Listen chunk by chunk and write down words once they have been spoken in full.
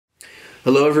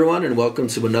Hello everyone, and welcome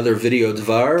to another video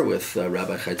Dvar with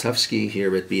Rabbi Chaitovsky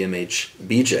here at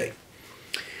BMH-BJ.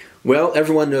 Well,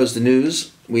 everyone knows the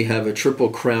news. We have a Triple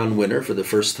Crown winner for the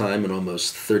first time in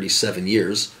almost 37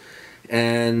 years.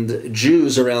 And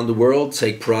Jews around the world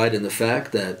take pride in the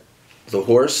fact that the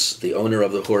horse, the owner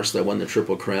of the horse that won the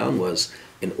Triple Crown, was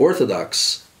an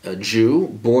Orthodox Jew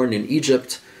born in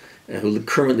Egypt, who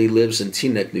currently lives in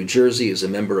Teaneck, New Jersey, is a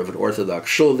member of an Orthodox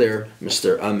shul there,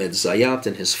 Mr. Ahmed Zayat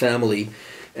and his family,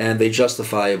 and they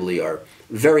justifiably are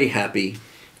very happy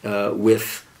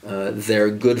with their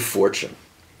good fortune.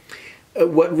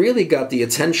 What really got the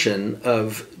attention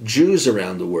of Jews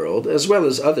around the world, as well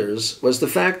as others, was the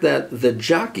fact that the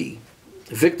jockey,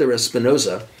 Victor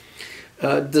Espinoza,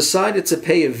 decided to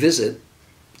pay a visit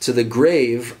to the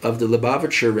grave of the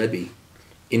Lubavitcher Rebbe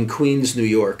in Queens, New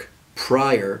York,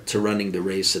 prior to running the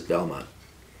race at Belmont.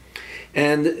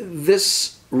 And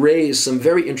this raised some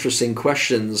very interesting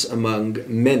questions among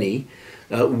many.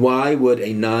 Why would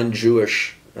a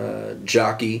non-Jewish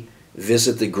jockey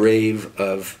visit the grave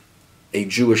of a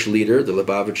Jewish leader, the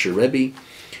Lubavitcher Rebbe?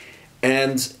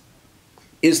 And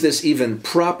is this even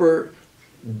proper?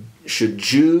 Should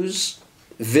Jews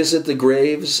visit the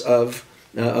graves of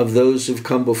those who've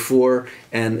come before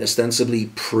and ostensibly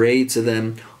pray to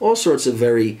them? All sorts of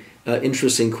very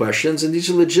interesting questions, and these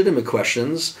are legitimate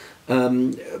questions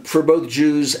for both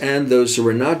Jews and those who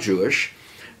are not Jewish.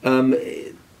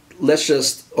 Let's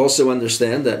just also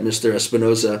understand that Mr.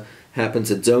 Espinoza happened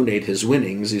to donate his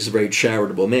winnings. He's a very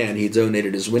charitable man. He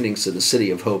donated his winnings to the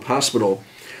City of Hope Hospital,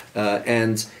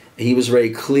 and he was very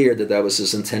clear that that was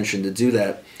his intention to do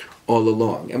that all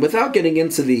along. And without getting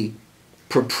into the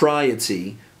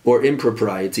propriety or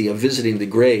impropriety of visiting the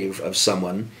grave of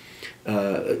someone,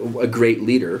 a great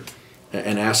leader,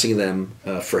 and asking them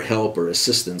for help or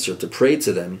assistance or to pray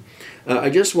to them, I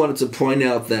just wanted to point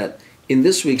out that in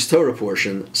this week's Torah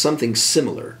portion, something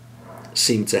similar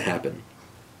seemed to happen.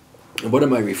 And what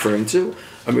am I referring to?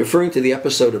 I'm referring to the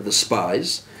episode of the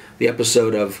Spies, the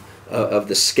episode of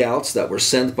the scouts that were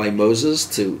sent by Moses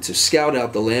to scout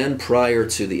out the land prior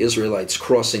to the Israelites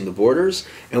crossing the borders.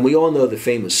 And we all know the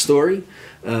famous story.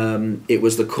 It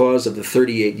was the cause of the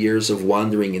 38 years of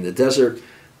wandering in the desert.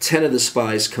 10 of the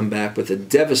spies come back with a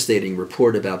devastating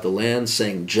report about the land,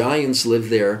 saying giants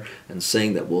live there and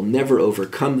saying that we'll never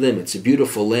overcome them. It's a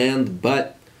beautiful land,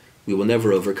 but we will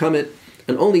never overcome it.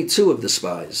 And only 2 of the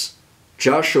spies,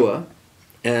 Joshua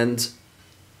and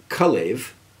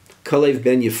Kalev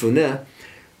ben Yefuneh,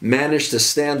 managed to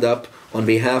stand up on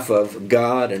behalf of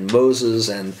God and Moses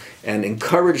and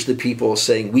encourage the people,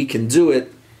 saying, we can do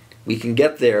it, we can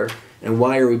get there, and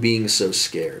why are we being so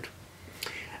scared?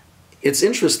 It's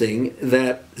interesting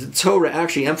that the Torah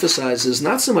actually emphasizes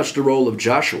not so much the role of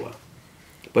Joshua,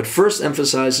 but first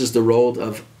emphasizes the role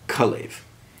of Kalev.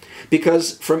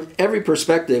 Because from every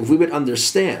perspective, we would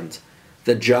understand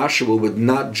that Joshua would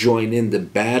not join in the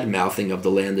bad-mouthing of the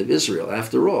land of Israel.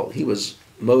 After all, he was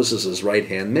Moses'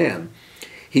 right-hand man.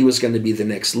 He was going to be the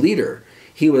next leader.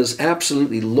 He was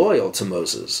absolutely loyal to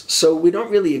Moses. So we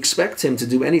don't really expect him to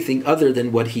do anything other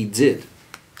than what he did.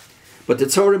 But the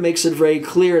Torah makes it very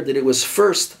clear that it was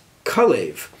first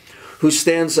Kalev who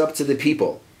stands up to the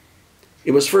people.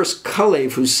 It was first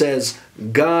Kalev who says,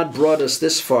 God brought us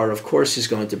this far, of course he's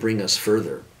going to bring us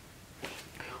further.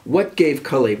 What gave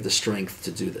Kalev the strength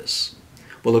to do this?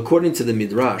 Well, according to the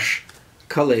Midrash,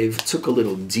 Kalev took a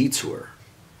little detour,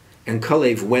 and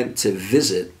Kalev went to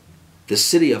visit the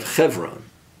city of Hebron.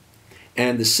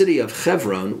 And the city of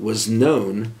Hebron was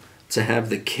known to have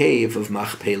the cave of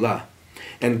Machpelah.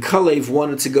 And Kalev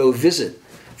wanted to go visit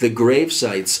the grave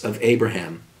sites of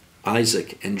Abraham,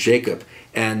 Isaac, and Jacob,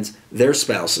 and their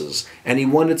spouses. And he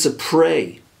wanted to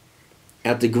pray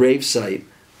at the gravesite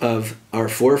of our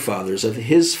forefathers, of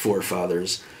his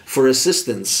forefathers, for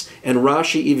assistance. And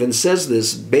Rashi even says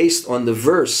this based on the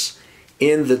verse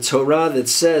in the Torah that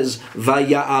says,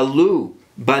 Vaya'alu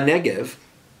banegev,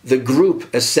 the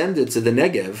group ascended to the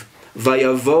Negev,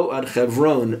 Vayavo ad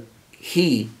Hebron,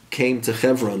 he came to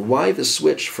Hebron. Why the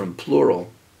switch from plural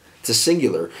to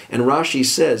singular? And Rashi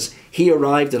says, he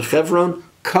arrived at Hebron,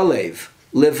 Kalev,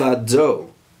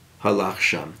 levado halach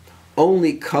sham.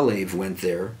 Only Kalev went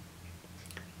there.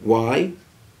 Why?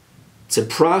 To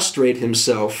prostrate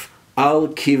himself al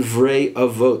kivrei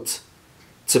avot,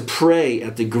 to pray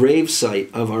at the gravesite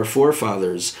of our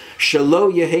forefathers,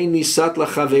 shelo yehei nisat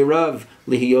lachaverav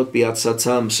lihiyot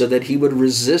biatzatam, so that he would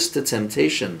resist the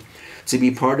temptation to be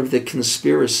part of the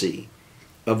conspiracy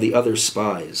of the other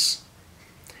spies.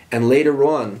 And later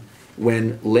on,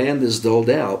 when land is doled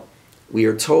out, we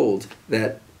are told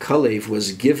that Kalev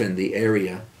was given the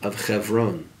area of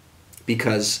Hebron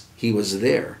because he was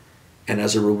there And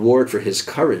as a reward for his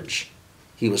courage,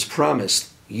 he was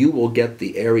promised, you will get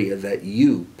the area that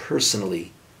you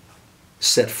personally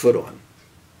set foot on.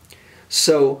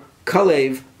 So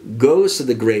Kalev goes to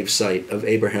the gravesite of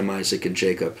Abraham, Isaac, and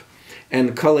Jacob,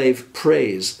 and Kalev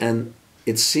prays, and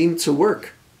it seemed to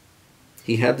work.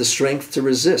 He had the strength to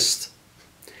resist.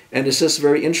 And it's just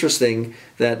very interesting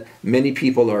that many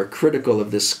people are critical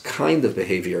of this kind of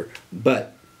behavior,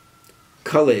 but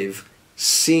Kalev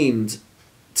seemed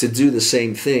to do the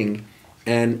same thing,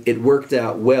 and it worked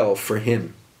out well for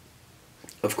him.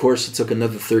 Of course, it took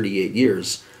another 38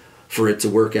 years for it to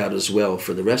work out as well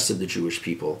for the rest of the Jewish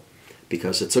people,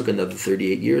 because it took another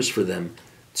 38 years for them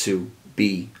to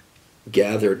be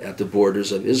gathered at the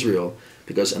borders of Israel,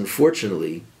 because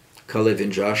unfortunately, Kalev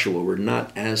and Joshua were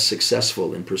not as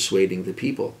successful in persuading the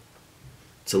people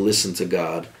to listen to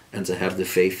God and to have the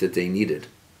faith that they needed.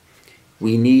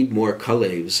 We need more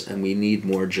Kalevs and we need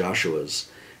more Joshuas,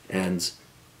 and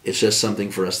it's just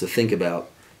something for us to think about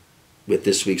with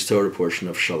this week's Torah portion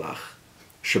of Shelach.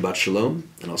 Shabbat Shalom,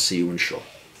 and I'll see you in Shul.